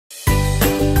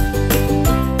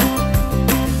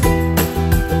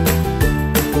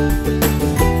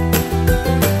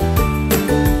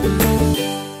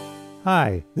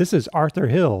Hi, this is Arthur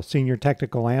Hill, Senior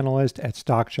Technical Analyst at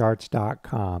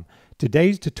StockCharts.com.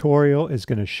 Today's tutorial is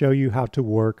going to show you how to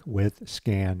work with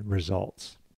scan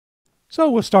results.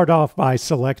 So we'll start off by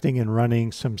selecting and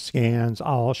running some scans.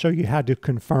 I'll show you how to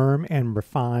confirm and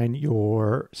refine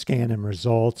your scan and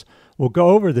results. We'll go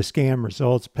over the scan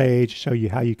results page, show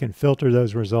you how you can filter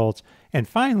those results, and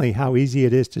finally how easy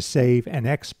it is to save and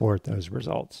export those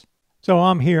results. So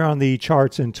I'm here on the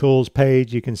Charts and Tools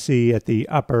page. You can see at the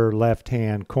upper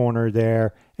left-hand corner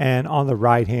there, and on the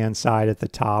right-hand side at the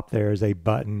top, there is a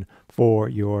button for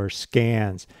your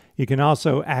scans. You can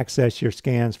also access your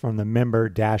scans from the Member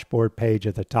Dashboard page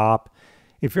at the top.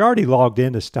 If you're already logged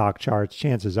into StockCharts,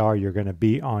 chances are you're going to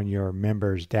be on your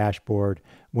Members Dashboard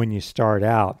when you start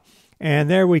out. And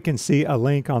there we can see a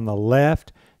link on the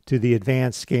left to the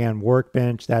Advanced Scan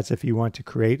Workbench. That's if you want to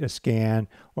create a scan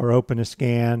or open a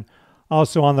scan.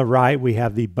 Also on the right, we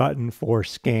have the button for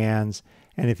scans.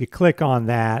 And if you click on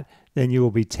that, then you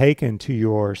will be taken to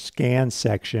your scan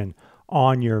section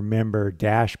on your member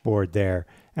dashboard there.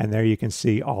 And there you can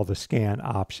see all the scan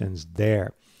options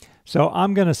there. So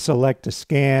I'm going to select a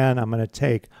scan. I'm going to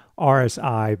take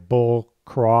RSI Bull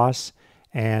Cross,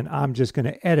 and I'm just going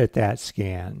to edit that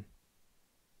scan.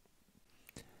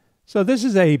 So this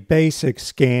is a basic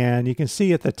scan. You can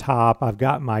see at the top I've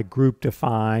got my group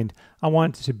defined. I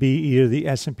want it to be either the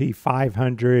S&P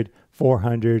 500,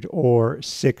 400, or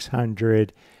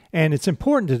 600. And it's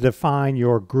important to define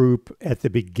your group at the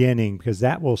beginning because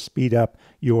that will speed up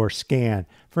your scan.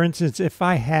 For instance, if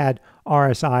I had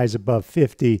RSIs above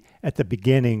 50 at the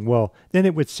beginning, well, then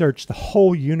it would search the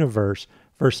whole universe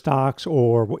for stocks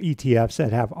or ETFs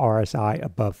that have RSI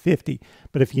above 50.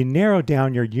 But if you narrow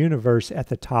down your universe at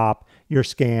the top, your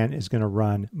scan is going to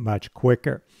run much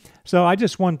quicker. So I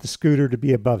just want the scooter to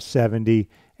be above 70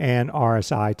 and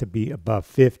RSI to be above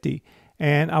 50.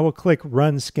 And I will click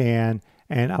Run Scan,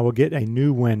 and I will get a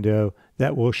new window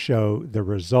that will show the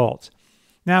results.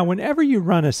 Now, whenever you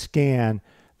run a scan,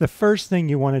 the first thing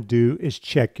you want to do is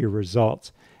check your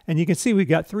results. And you can see we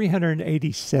got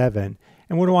 387.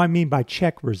 And what do I mean by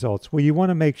check results? Well, you want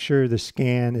to make sure the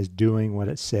scan is doing what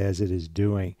it says it is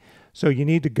doing. So you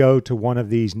need to go to one of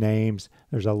these names.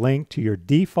 There's a link to your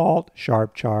default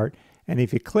sharp chart. And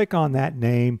if you click on that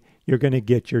name, you're going to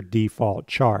get your default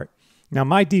chart. Now,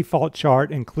 my default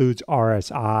chart includes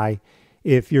RSI.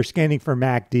 If you're scanning for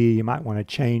MACD, you might want to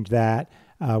change that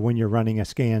when you're running a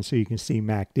scan so you can see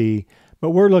MACD. But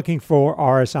we're looking for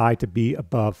RSI to be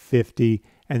above 50.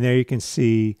 And there you can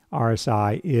see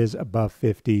RSI is above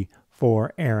 50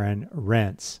 for Aaron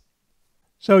Rents.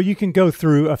 So you can go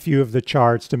through a few of the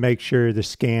charts to make sure the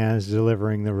scan is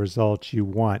delivering the results you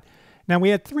want. Now we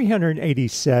had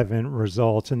 387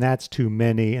 results, and that's too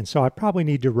many. And so I probably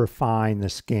need to refine the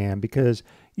scan because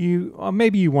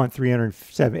maybe you want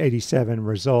 387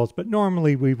 results, but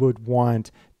normally we would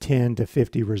want 10 to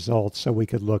 50 results so we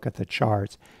could look at the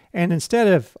charts. And instead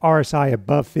of RSI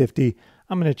above 50,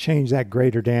 I'm going to change that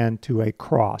greater than to a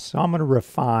cross. So I'm going to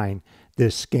refine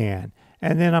this scan.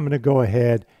 And then I'm going to go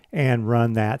ahead and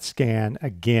run that scan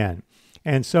again.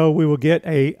 And so we will get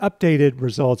a updated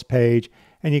results page.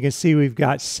 And you can see we've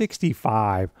got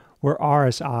 65 where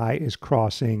RSI is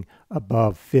crossing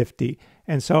above 50.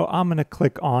 And so I'm going to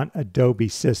click on Adobe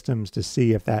Systems to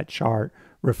see if that chart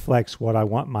reflects what I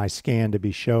want my scan to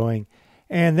be showing.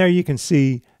 And there you can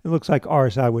see it looks like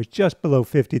RSI was just below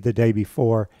 50 the day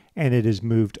before, and it has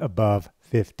moved above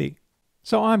 50.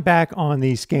 So I'm back on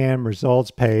the scan results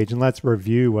page, and let's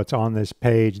review what's on this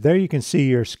page. There you can see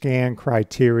your scan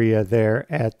criteria there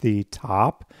at the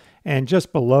top. And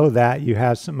just below that, you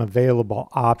have some available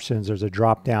options. There's a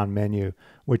drop-down menu,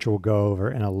 which we'll go over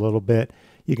in a little bit.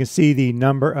 You can see the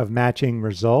number of matching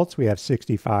results. We have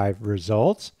 65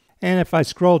 results. And if I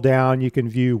scroll down, you can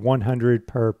view 100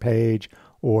 per page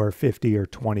or 50 or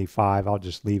 25. I'll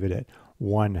just leave it at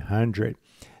 100.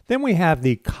 Then we have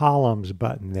the columns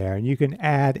button there, and you can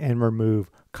add and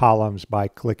remove columns by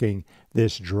clicking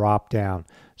this drop down.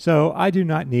 So I do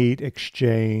not need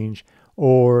exchange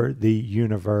or the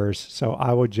universe, so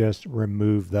I will just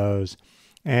remove those.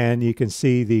 And you can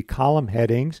see the column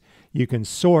headings. You can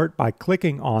sort by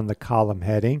clicking on the column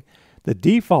heading. The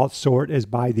default sort is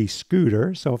by the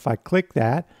scooter. So if I click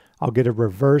that, I'll get a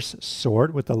reverse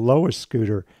sort with the lowest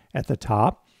scooter at the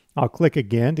top. I'll click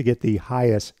again to get the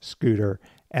highest scooter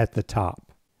at the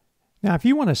top. Now, if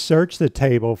you want to search the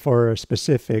table for a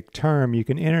specific term, you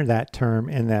can enter that term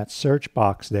in that search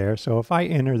box there. So if I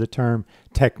enter the term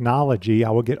technology,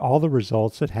 I will get all the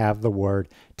results that have the word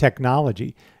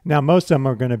technology. Now, most of them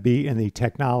are going to be in the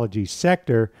technology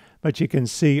sector, but you can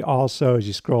see also as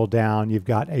you scroll down, you've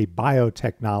got a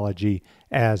biotechnology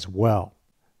as well.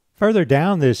 Further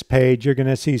down this page, you're going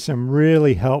to see some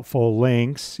really helpful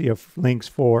links. You have links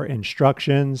for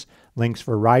instructions, links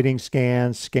for writing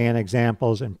scans, scan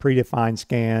examples, and predefined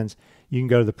scans. You can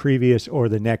go to the previous or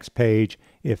the next page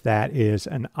if that is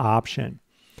an option.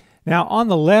 Now on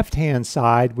the left-hand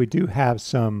side, we do have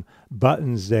some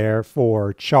buttons there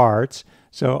for charts.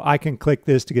 So I can click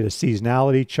this to get a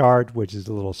seasonality chart, which is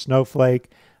a little snowflake.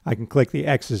 I can click the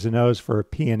X's and O's for a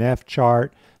P&F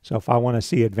chart. So if I want to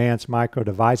see advanced micro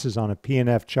devices on a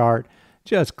P&F chart,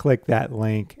 just click that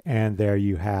link and there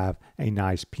you have a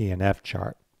nice P&F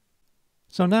chart.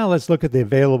 So now let's look at the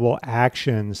available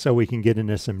actions so we can get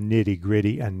into some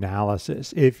nitty-gritty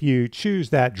analysis. If you choose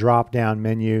that drop-down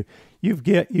menu, you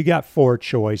got 4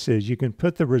 choices. You can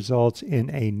put the results in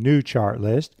a new chart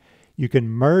list, you can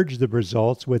merge the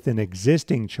results with an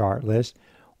existing chart list,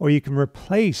 or you can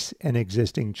replace an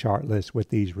existing chart list with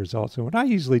these results. And what I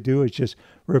usually do is just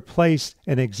replace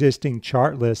an existing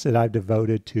chart list that I've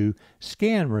devoted to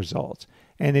scan results.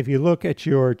 And if you look at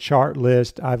your chart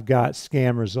list, I've got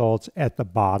scan results at the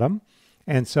bottom.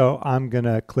 And so I'm going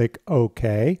to click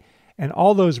OK. And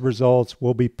all those results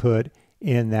will be put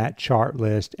in that chart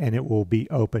list and it will be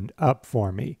opened up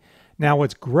for me. Now,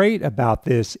 what's great about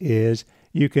this is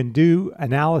you can do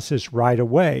analysis right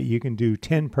away. You can do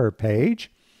 10 per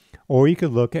page, or you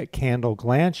could look at candle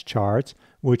glance charts,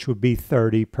 which would be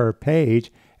 30 per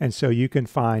page. And so you can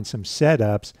find some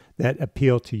setups that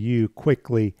appeal to you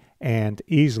quickly and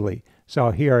easily.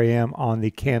 So here I am on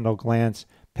the candle glance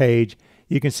page.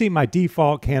 You can see my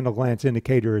default candle glance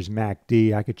indicator is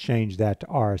MACD. I could change that to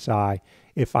RSI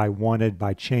if I wanted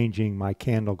by changing my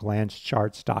candle glance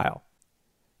chart style.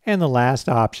 And the last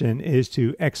option is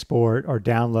to export or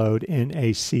download in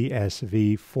a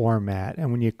CSV format.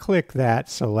 And when you click that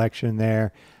selection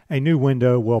there, a new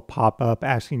window will pop up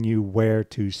asking you where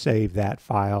to save that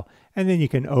file, and then you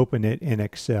can open it in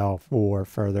Excel for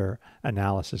further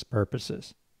analysis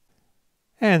purposes.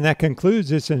 And that concludes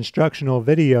this instructional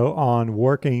video on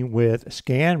working with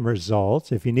scan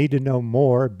results. If you need to know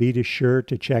more, be sure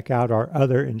to check out our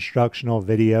other instructional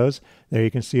videos. There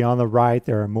you can see on the right,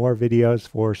 there are more videos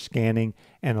for scanning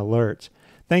and alerts.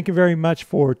 Thank you very much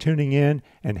for tuning in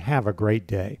and have a great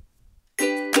day.